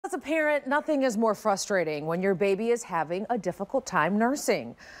as a parent, nothing is more frustrating when your baby is having a difficult time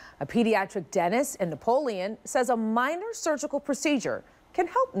nursing. A pediatric dentist in Napoleon says a minor surgical procedure can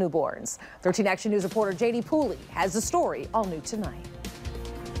help newborns. 13 Action News reporter J.D. Pooley has the story all new tonight.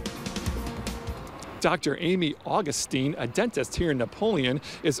 Dr. Amy Augustine, a dentist here in Napoleon,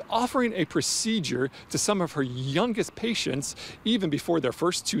 is offering a procedure to some of her youngest patients even before their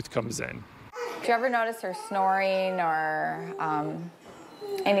first tooth comes in. Do you ever notice her snoring or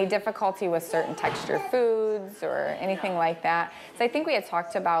any difficulty with certain texture foods or anything like that? So I think we had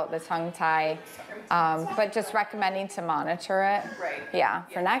talked about the tongue tie, but just recommending to monitor it. Right. Yeah.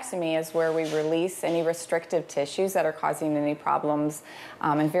 Frenectomy is where we release any restrictive tissues that are causing any problems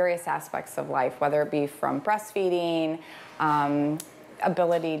in various aspects of life, whether it be from breastfeeding,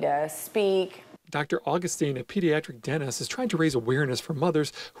 ability to speak. Dr. Augustine, a pediatric dentist, is trying to raise awareness for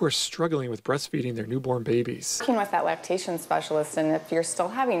mothers who are struggling with breastfeeding their newborn babies. Working with that lactation specialist, and if you're still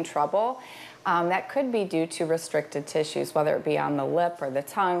having trouble, that could be due to restricted tissues, whether it be on the lip or the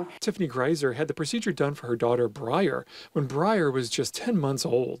tongue. Tiffany Greiser had the procedure done for her daughter, Briar, when Briar was just 10 months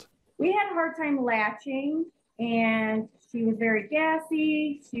old. We had a hard time latching, and she was very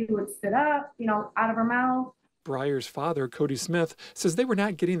gassy. She would sit up, out of her mouth. Briar's father, Cody Smith, says they were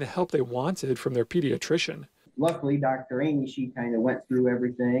not getting the help they wanted from their pediatrician. Luckily, Dr. Amy, she kind of went through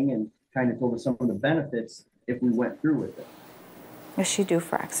everything and kind of told us some of the benefits if we went through with it. Is she due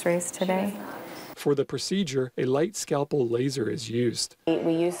for x-rays today? For the procedure, a light scalpel laser is used.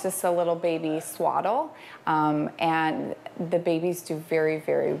 We use this a little baby swaddle, and the babies do very,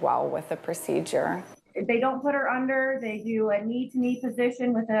 very well with the procedure. They don't put her under. They do a knee-to-knee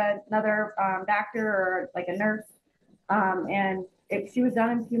position with another doctor or like a nurse, and she was done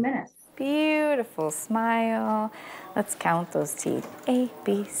in a few minutes. Beautiful smile. Let's count those teeth. A,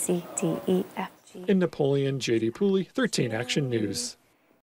 B, C, D, E, F, G. In Napoleon, J.D. Pooley, 13 Action News.